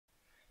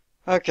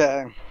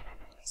Okay,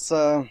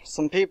 so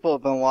some people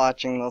have been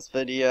watching this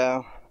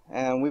video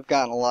and we've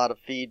gotten a lot of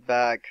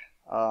feedback.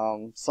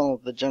 Some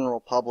of the general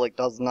public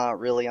does not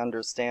really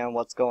understand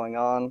what's going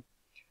on.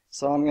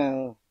 So I'm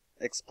going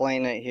to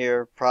explain it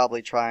here,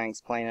 probably try and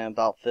explain it in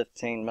about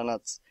 15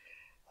 minutes.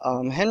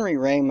 Henry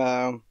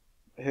Ramo,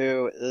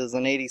 who is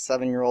an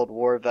 87-year-old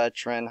war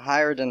veteran,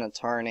 hired an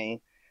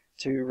attorney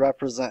to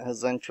represent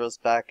his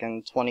interests back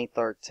in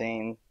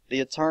 2013. The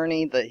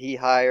attorney that he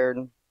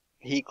hired,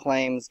 he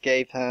claims,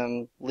 gave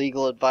him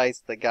legal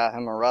advice that got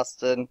him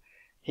arrested.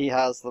 He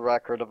has the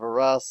record of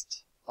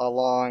arrest,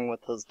 along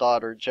with his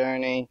daughter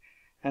Joni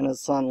and his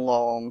son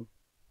Lowell.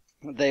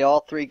 They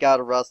all three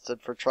got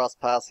arrested for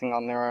trespassing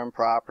on their own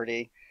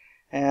property,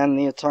 and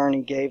the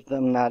attorney gave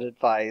them that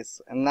advice,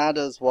 and that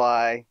is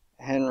why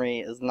Henry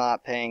is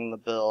not paying the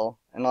bill.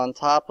 And on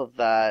top of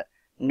that,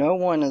 no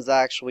one is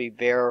actually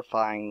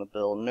verifying the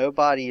bill.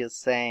 Nobody is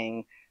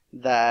saying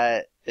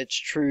that it's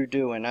true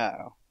due and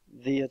owe.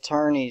 The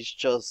attorney's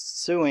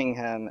just suing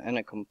him in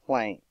a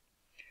complaint.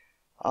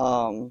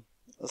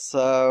 Let's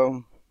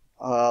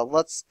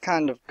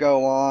kind of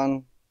go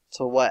on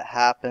to what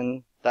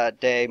happened that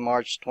day,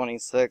 March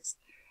 26th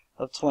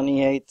of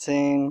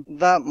 2018.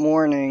 That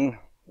morning,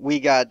 we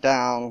got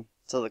down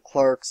to the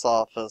clerk's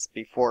office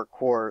before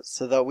court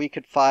so that we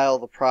could file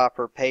the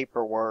proper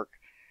paperwork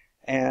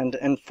and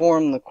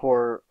inform the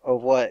court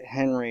of what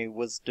Henry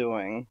was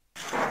doing.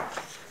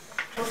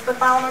 What's the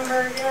file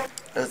number again?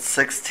 It's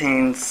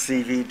 16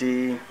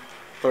 CVD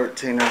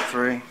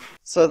 1303.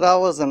 So that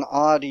was an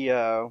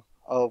audio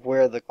of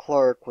where the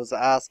clerk was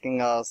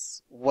asking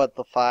us what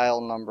the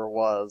file number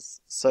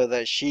was so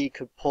that she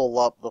could pull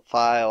up the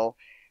file,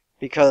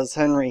 because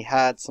Henry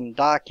had some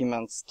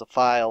documents to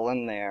file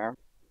in there.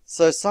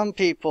 So some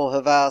people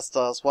have asked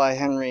us why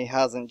Henry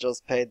hasn't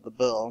just paid the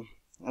bill.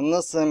 And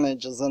this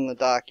image is in the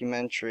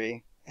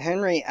documentary.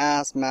 Henry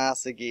asked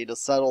Massagee to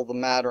settle the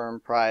matter in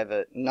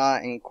private,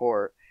 not in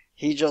court.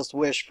 He just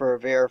wished for a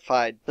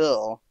verified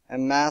bill,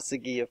 and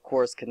Massagee, of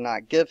course, could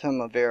not give him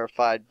a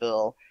verified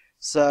bill,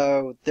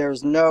 so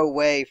there's no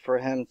way for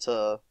him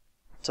to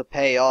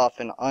pay off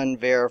an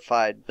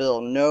unverified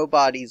bill.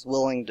 Nobody's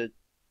willing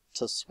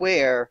to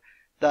swear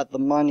that the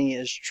money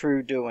is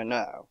true due and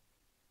owe.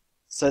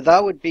 So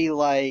that would be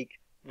like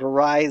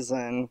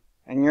Verizon,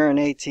 and you're an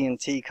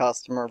AT&T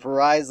customer,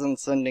 Verizon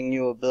sending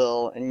you a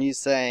bill and you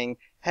saying,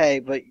 hey,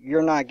 but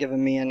you're not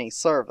giving me any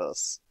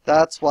service.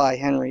 That's why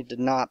Henry did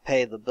not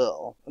pay the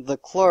bill. The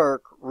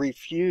clerk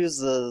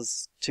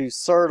refuses to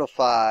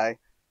certify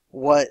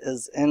what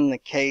is in the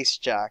case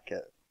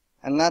jacket.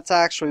 And that's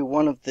actually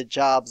one of the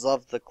jobs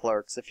of the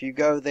clerks. If you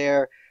go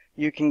there,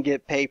 you can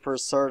get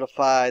papers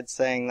certified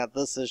saying that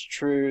this is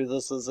true,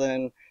 this is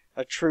in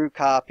a true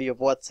copy of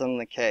what's in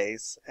the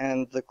case.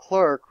 And the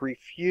clerk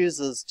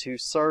refuses to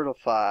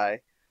certify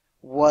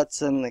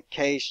what's in the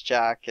case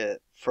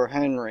jacket for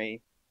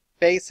Henry,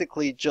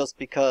 basically just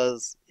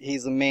because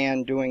he's a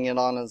man doing it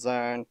on his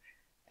own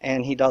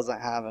and he doesn't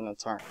have an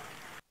attorney.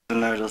 The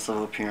notice of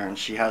appearance.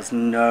 She has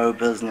no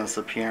business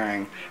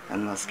appearing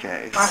in this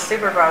case. My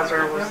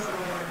supervisor was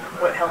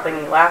helping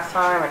you last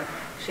time, and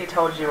she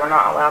told you we're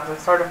not allowed to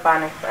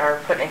certify or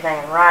put anything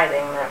in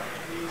writing, that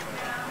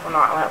we're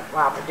not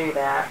allowed to do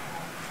that.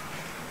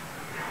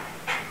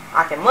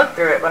 I can look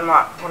through it, but we're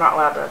not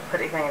allowed to put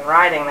anything in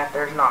writing that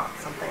there's not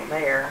something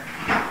there.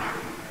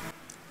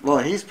 Well,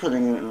 he's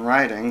putting it in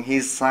writing.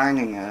 He's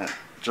signing it.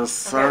 Just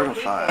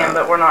certify it.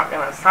 But we're not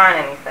going to sign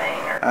anything.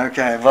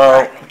 Okay,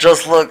 well,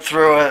 just look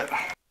through it.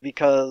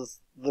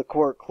 Because the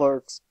court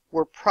clerks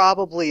were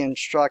probably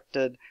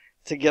instructed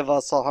to give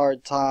us a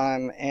hard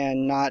time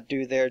and not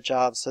do their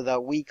job so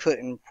that we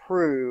couldn't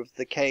prove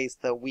the case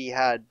that we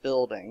had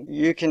building.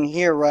 You can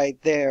hear right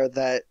there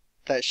that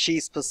she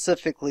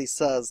specifically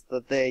says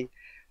that they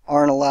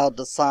aren't allowed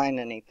to sign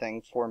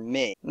anything for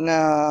me.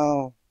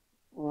 Now,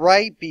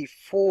 right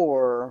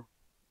before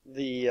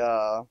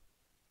the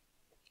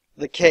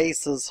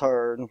case is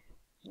heard,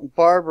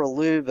 Barbara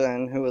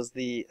Lubin, who is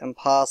the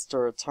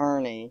imposter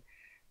attorney,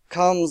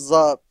 comes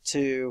up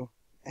to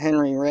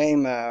Henry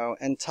Ramo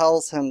and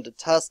tells him to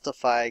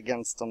testify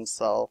against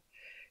himself.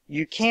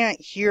 You can't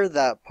hear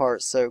that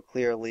part so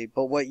clearly,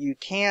 but what you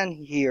can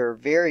hear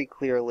very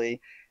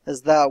clearly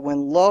is that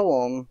when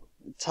Lowell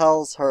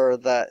tells her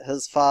that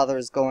his father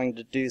is going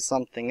to do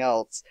something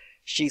else,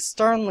 she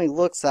sternly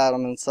looks at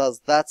him and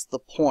says, "That's the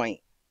point.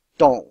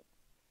 Don't."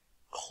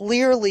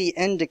 Clearly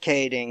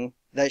indicating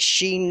that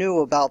she knew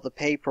about the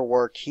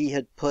paperwork he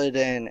had put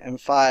in and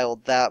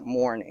filed that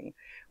morning,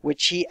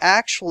 which he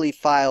actually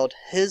filed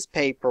his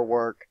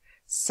paperwork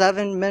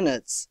 7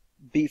 minutes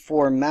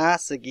before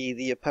Massagee,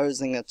 the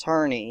opposing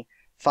attorney,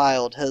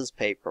 filed his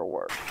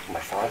paperwork. My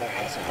father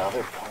has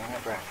another point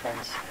of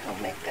reference. I'll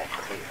make that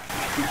clear.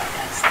 No,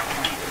 that's the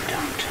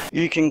point. Don't.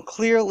 You can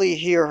clearly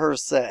hear her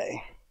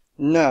say,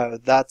 "No,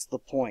 that's the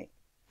point.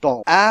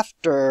 don't.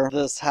 After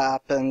this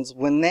happens,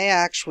 when they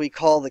actually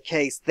call the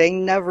case, they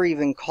never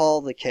even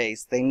call the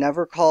case. They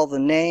never call the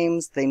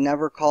names, they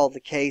never call the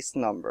case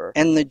number.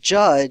 And the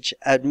judge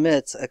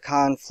admits a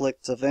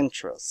conflict of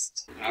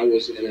interest. I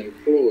was an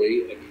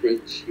employee of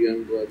Prince,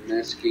 Youngblood,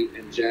 Maskey,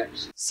 and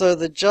Jackson. So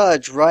the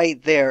judge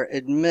right there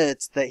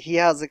admits that he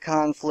has a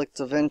conflict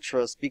of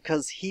interest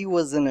because he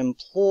was an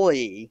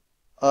employee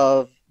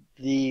of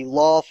the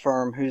law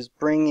firm who's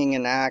bringing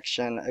an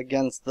action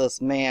against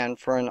this man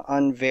for an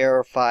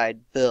unverified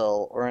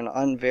bill or an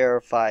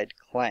unverified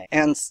claim.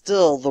 And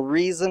still, the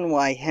reason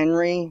why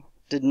Henry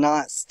did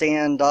not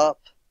stand up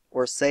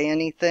or say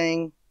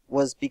anything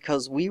was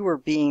because we were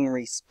being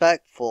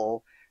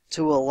respectful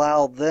to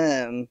allow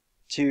them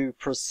to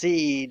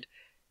proceed.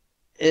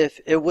 If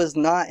it was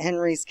not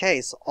Henry's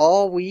case,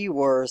 all we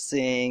were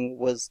seeing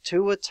was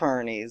two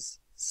attorneys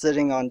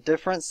sitting on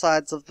different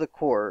sides of the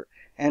court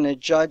and a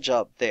judge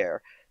up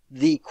there.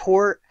 The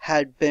court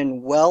had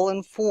been well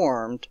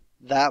informed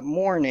that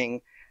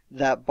morning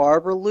that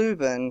Barbara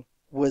Lubin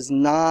was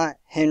not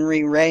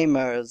Henry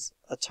Ramo's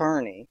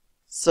attorney.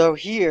 So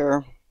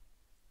here,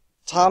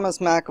 Thomas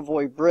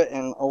McAvoy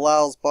Brittain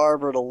allows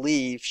Barbara to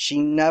leave.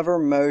 She never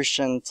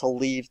motioned to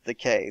leave the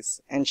case,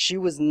 and she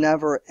was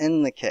never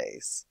in the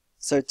case.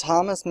 So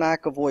Thomas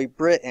McAvoy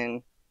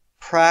Brittain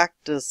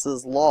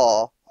practices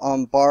law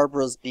on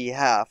Barbara's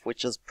behalf,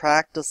 which is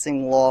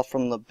practicing law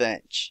from the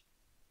bench.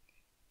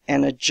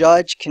 And a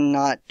judge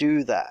cannot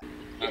do that.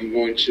 I'm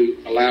going to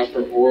allow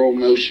her oral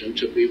motion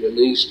to be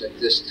released at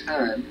this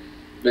time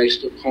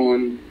based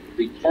upon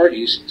the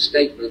party's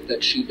statement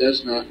that she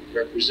does not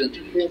represent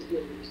her.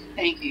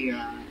 Thank you, Your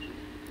Honor.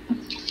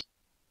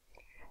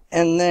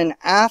 And then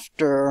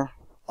after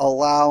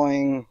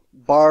allowing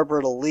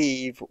Barbara to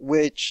leave,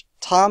 which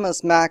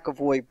Thomas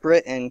McAvoy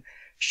Brittain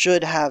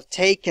should have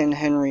taken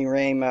Henry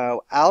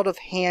Ramo out of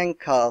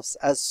handcuffs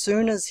as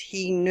soon as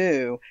he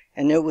knew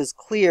and it was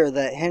clear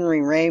that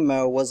Henry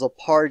Ramo was a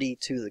party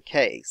to the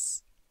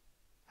case.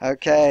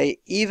 Okay,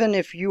 even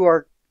if you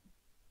are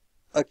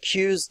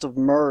accused of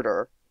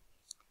murder,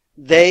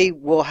 they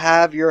will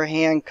have your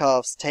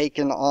handcuffs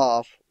taken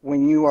off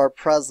when you are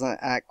present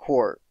at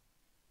court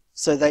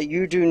so that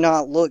you do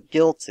not look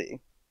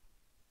guilty.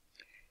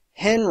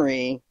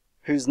 Henry,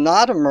 who's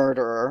not a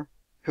murderer,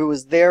 who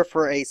was there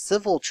for a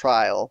civil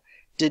trial,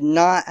 did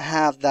not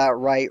have that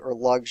right or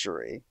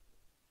luxury.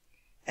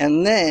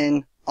 And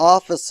then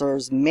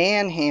officers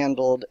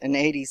manhandled an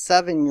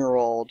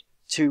 87-year-old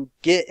to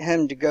get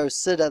him to go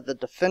sit at the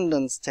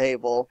defendant's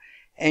table,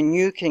 and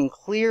you can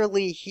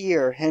clearly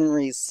hear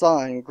Henry's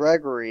son,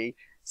 Gregory,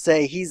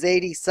 say he's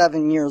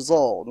 87 years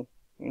old.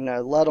 You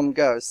know, let him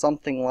go,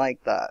 something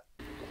like that.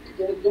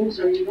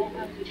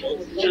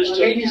 Just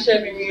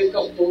 87 years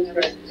old.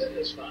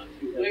 That's fine.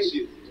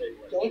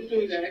 Don't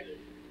do that.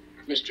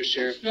 Mr.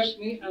 Sheriff,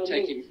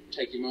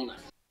 take him on out.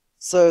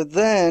 So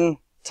then,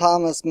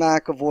 Thomas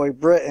McAvoy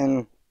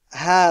Brittain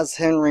has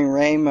Henry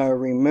Ramo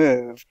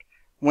removed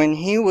when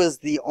he was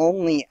the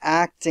only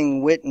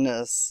acting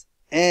witness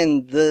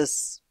in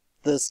this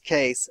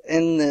case,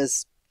 in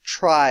this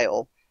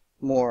trial,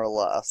 more or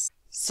less.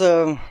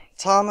 So,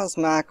 Thomas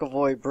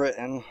McAvoy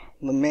Brittain,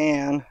 the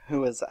man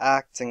who is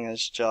acting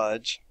as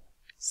judge,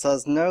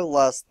 says no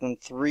less than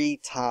 3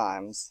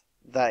 times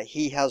that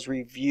he has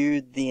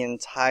reviewed the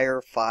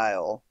entire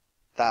file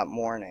that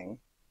morning.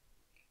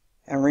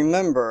 And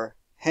remember,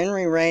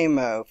 Henry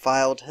Ramo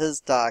filed his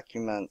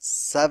documents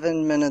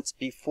 7 minutes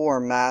before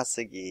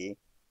Massagee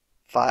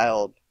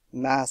filed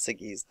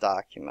Massagee's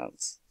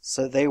documents.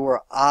 So they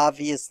were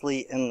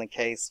obviously in the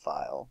case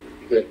file.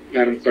 But,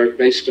 Madam Clerk,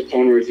 based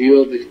upon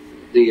review of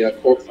the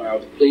court file,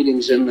 the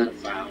pleadings in that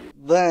file.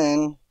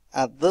 Then,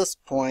 at this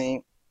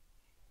point,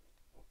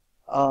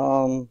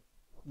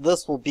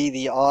 this will be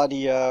the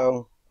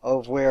audio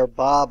of where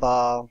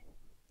Baba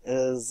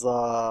is,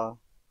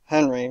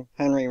 Henry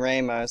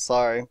Ramo,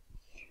 sorry.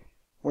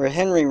 Where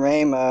Henry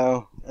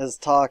Ramo is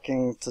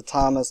talking to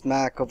Thomas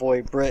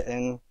McAvoy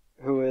Brittain,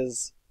 who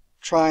is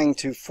trying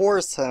to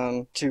force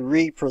him to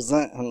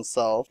represent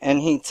himself. And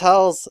he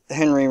tells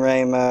Henry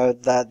Ramo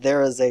that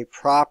there is a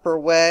proper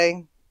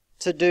way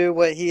to do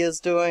what he is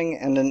doing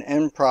and an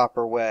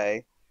improper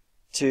way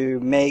to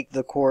make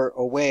the court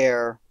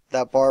aware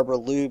that Barbara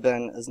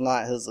Lubin is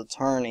not his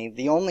attorney.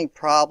 The only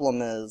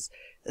problem is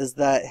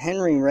that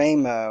Henry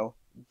Ramo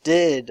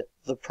did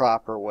the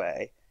proper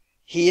way.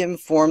 He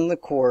informed the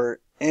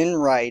court in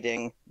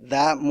writing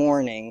that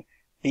morning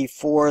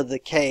before the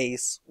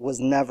case was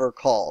never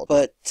called.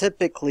 But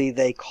typically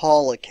they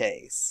call a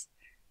case.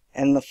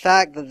 And the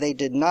fact that they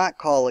did not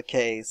call a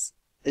case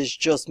is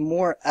just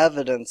more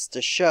evidence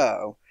to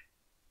show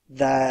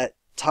that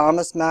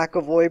Thomas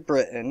McAvoy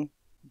Brittain,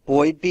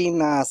 Boyd B.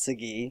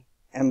 Massagee,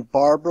 and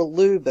Barbara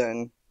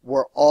Lubin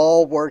were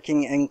all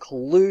working in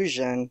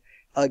collusion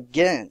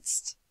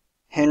against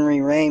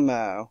Henry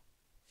Ramo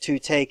to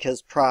take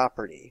his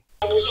property.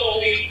 I was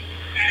only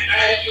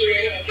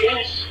answering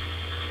against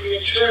the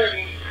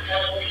attorney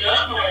that was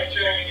not my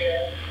attorney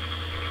there,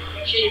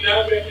 and she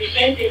not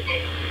representing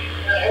me.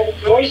 I had a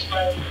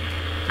voicemail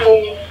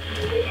telling me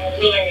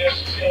willing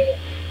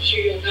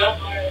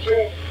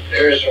attorney.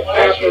 There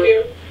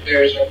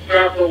is a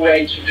proper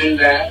way to do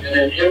that and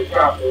an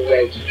improper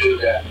way to do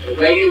that. The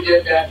way you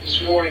did that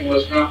this morning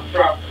was not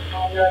proper.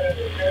 I'm not a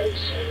defense,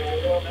 and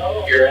I don't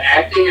know. You're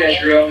acting as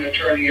your own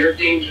attorney. You're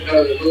deemed to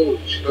know the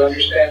rules. You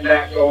understand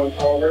that going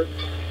forward?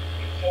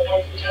 So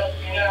what you tell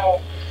me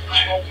now, I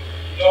have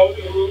to know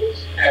the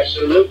rules?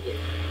 Absolutely.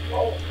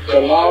 Oh, The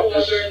law, I'm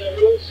not learning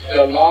the rules.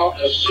 the law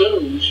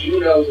assumes you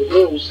know the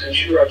rules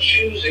since you are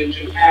choosing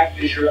to act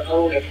as your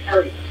own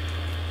attorney.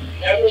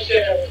 Never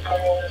said I was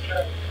my own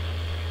attorney.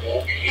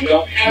 Well, you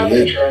don't have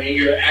an attorney.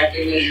 You're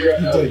acting as your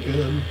own.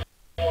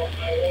 No,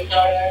 I was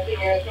not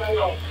acting as my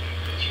own.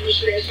 If you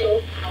say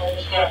so, I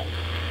was not.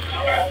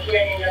 I'm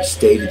claiming that.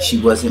 Stated she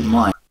wasn't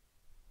mine.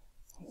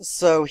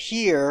 So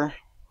here,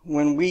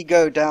 when we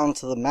go down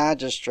to the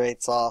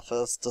magistrate's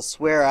office to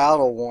swear out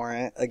a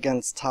warrant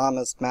against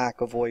Thomas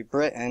McAvoy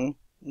Brittain,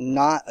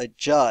 not a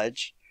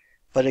judge,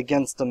 but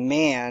against a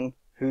man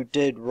who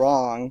did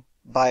wrong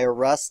by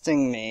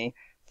arresting me,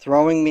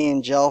 throwing me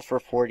in jail for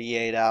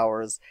 48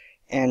 hours,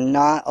 and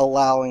not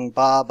allowing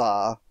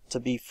Baba to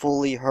be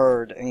fully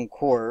heard in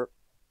court,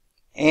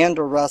 and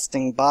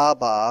arresting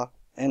Baba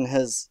in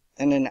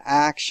an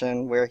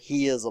action where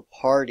he is a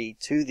party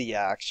to the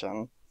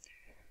action,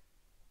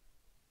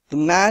 the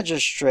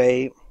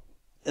magistrate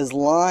is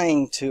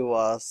lying to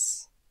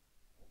us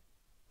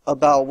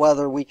about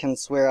whether we can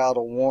swear out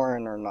a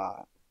warrant or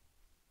not.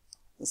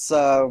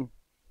 So,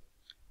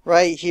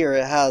 right here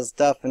it has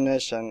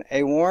definition.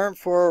 A warrant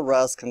for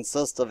arrest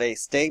consists of a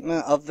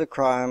statement of the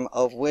crime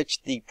of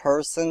which the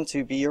person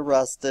to be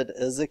arrested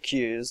is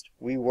accused.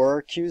 We were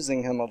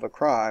accusing him of a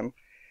crime.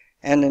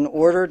 And an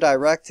order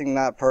directing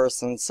that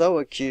person so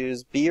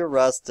accused be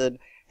arrested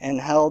and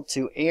held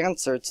to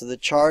answer to the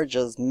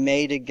charges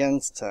made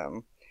against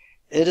him.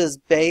 It is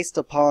based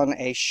upon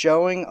a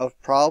showing of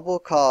probable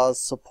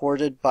cause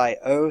supported by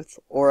oath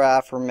or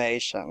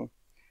affirmation.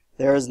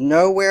 There is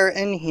nowhere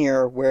in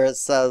here where it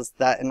says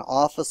that an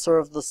officer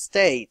of the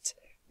state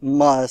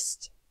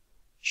must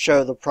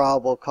show the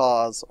probable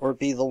cause or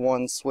be the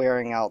one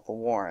swearing out the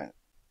warrant.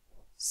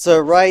 So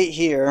right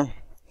here,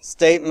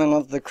 statement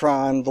of the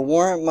crime. The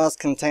warrant must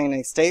contain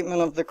a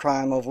statement of the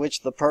crime of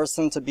which the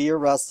person to be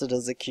arrested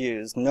is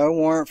accused. No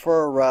warrant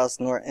for arrest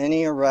nor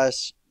any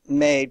arrest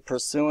made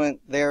pursuant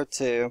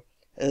thereto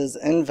is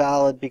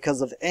invalid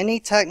because of any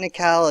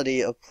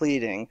technicality of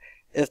pleading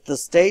if the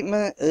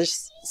statement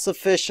is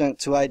sufficient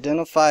to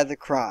identify the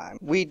crime.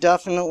 We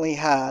definitely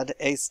had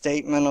a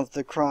statement of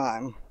the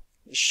crime.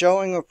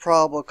 Showing of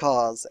probable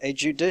cause. A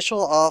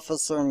judicial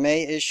officer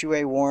may issue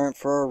a warrant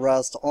for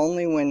arrest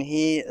only when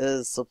he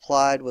is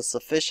supplied with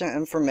sufficient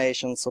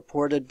information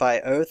supported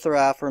by oath or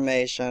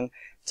affirmation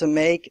to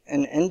make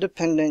an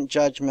independent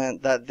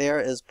judgment that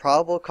there is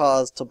probable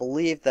cause to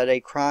believe that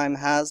a crime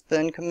has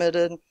been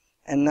committed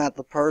and that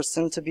the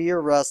person to be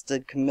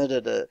arrested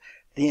committed it.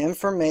 The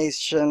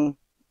information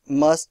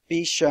must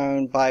be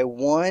shown by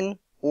one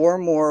or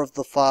more of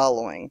the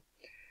following: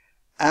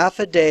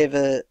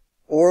 affidavit,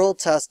 oral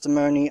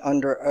testimony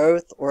under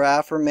oath or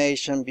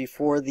affirmation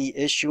before the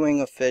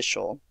issuing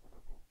official.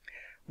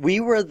 We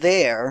were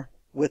there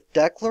with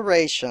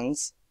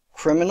declarations,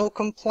 criminal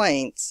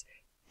complaints,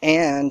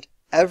 and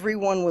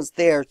everyone was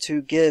there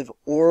to give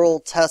oral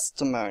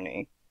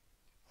testimony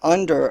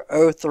under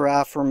oath or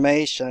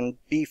affirmation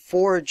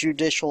before a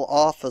judicial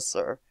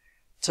officer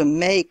to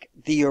make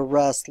the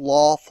arrest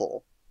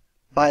lawful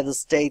by the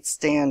state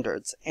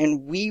standards.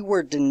 And we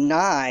were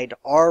denied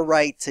our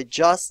right to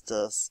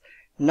justice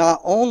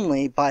not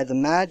only by the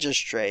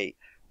magistrate,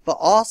 but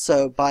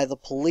also by the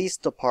police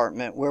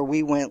department where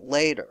we went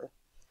later.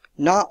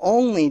 Not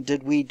only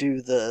did we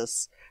do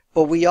this,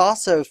 but we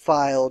also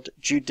filed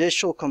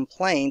judicial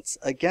complaints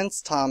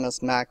against Thomas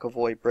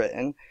McAvoy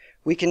Brittain.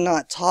 We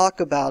cannot talk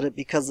about it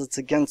because it's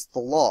against the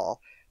law,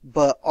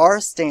 but our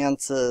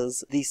stance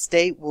is the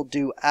state will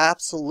do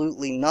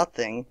absolutely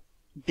nothing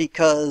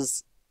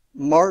because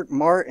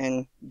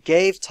Martin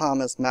gave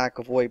Thomas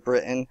McAvoy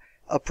Brittain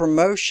a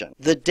promotion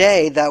the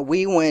day that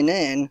we went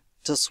in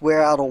to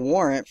swear out a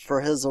warrant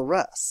for his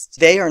arrest.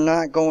 They are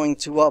not going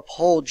to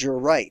uphold your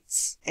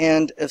rights.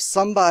 And if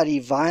somebody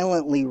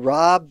violently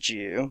robbed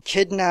you,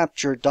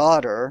 kidnapped your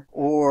daughter,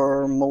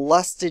 or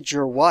molested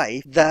your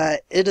wife,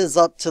 that it is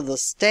up to the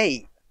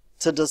state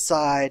to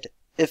decide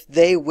if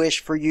they wish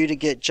for you to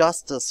get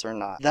justice or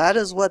not. That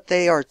is what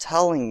they are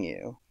telling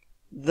you.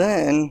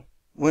 Then,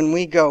 when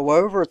we go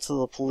over to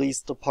the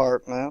police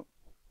department,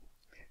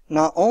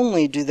 not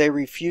only do they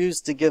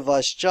refuse to give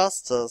us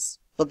justice,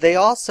 but they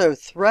also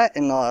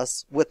threaten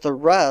us with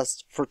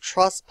arrest for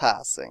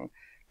trespassing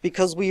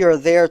because we are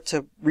there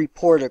to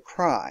report a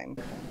crime.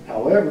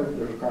 However,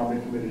 there's a crime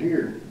being committed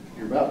here.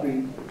 You're about to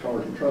be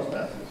charged with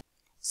trespassing.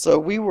 So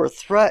we were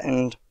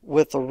threatened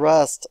with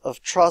arrest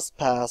of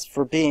trespass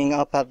for being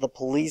up at the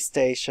police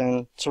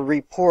station to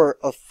report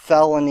a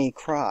felony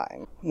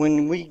crime.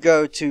 When we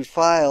go to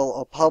file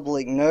a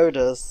public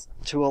notice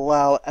to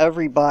allow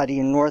everybody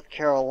in North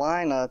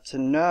Carolina to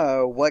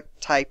know what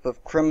type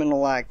of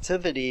criminal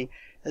activity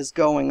is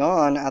going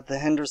on at the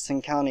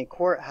Henderson County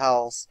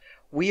Courthouse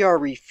we are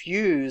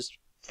refused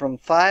from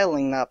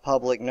filing that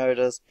public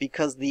notice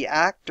because the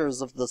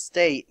actors of the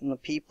state and the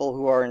people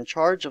who are in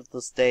charge of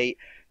the state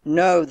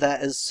know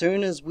that as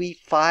soon as we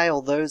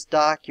file those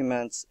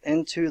documents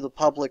into the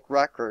public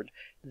record,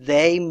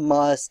 they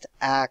must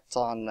act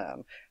on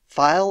them.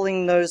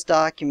 Filing those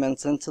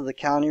documents into the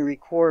county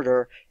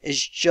recorder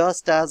is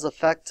just as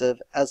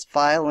effective as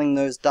filing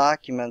those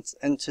documents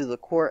into the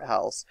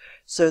courthouse.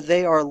 So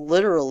they are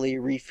literally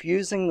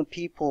refusing the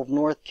people of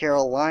North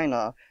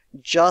Carolina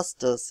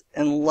justice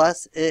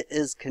unless it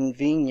is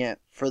convenient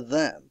for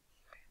them.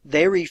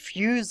 They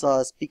refuse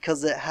us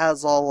because it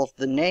has all of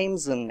the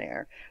names in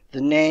there.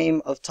 The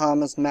name of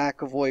Thomas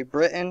McAvoy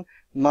Brittain,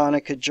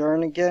 Monica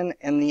Jernigan,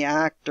 and the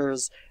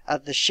actors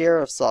at the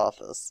sheriff's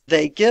office.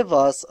 They give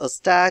us a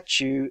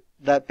statute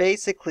that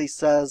basically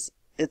says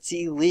it's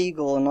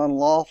illegal and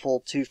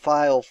unlawful to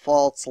file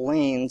false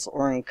liens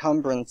or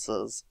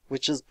encumbrances,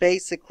 which is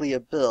basically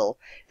a bill.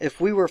 If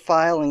we were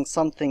filing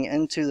something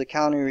into the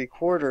county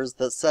recorders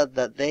that said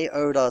that they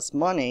owed us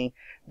money,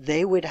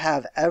 they would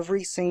have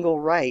every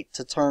single right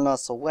to turn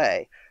us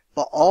away.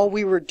 But all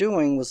we were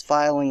doing was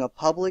filing a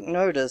public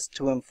notice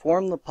to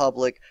inform the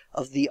public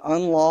of the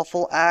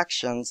unlawful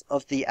actions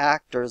of the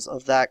actors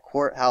of that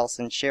courthouse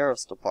and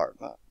sheriff's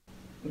department.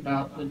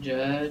 About the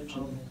judge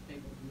and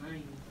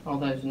all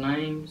those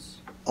names?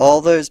 All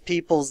those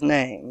people's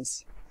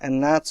names.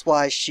 And that's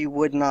why she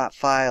would not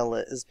file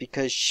it, is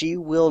because she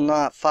will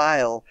not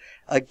file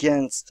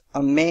against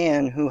a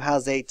man who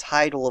has a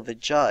title of a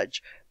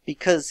judge,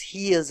 because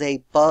he is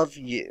above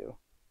you.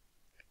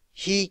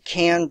 He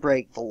can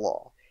break the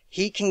law.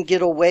 He can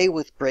get away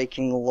with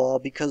breaking the law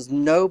because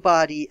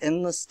nobody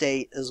in the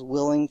state is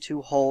willing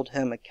to hold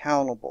him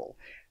accountable.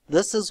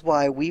 This is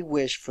why we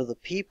wish for the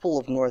people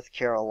of North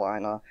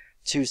Carolina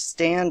to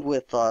stand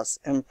with us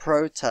and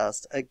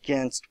protest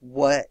against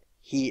what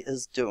he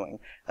is doing,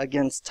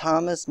 against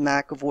Thomas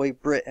McAvoy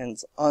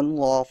Brittain's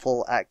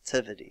unlawful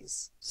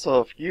activities.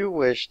 So if you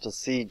wish to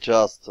see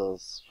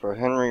justice for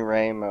Henry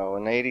Ramo,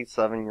 an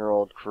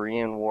 87-year-old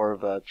Korean War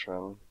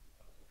veteran,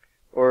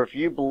 or if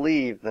you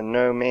believe that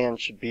no man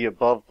should be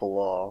above the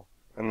law,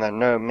 and that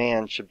no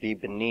man should be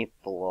beneath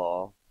the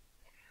law,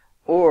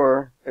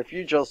 or if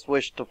you just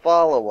wish to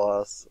follow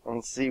us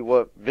and see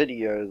what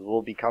videos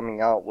we'll be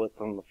coming out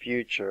with in the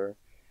future,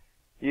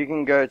 you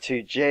can go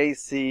to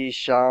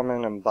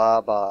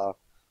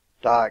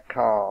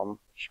jcshamanandbaba.com.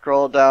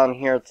 Scroll down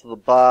here to the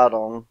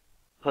bottom,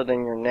 put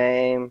in your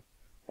name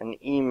and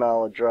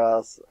email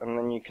address, and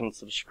then you can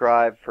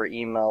subscribe for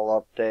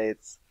email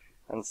updates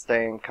and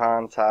stay in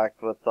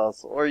contact with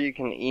us, or you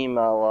can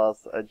email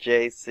us at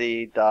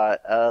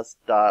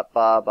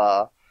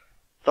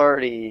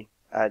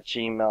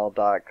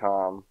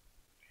jc.s.baba30@gmail.com.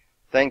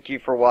 Thank you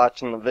for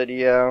watching the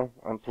video,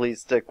 and please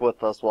stick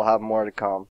with us, we'll have more to come.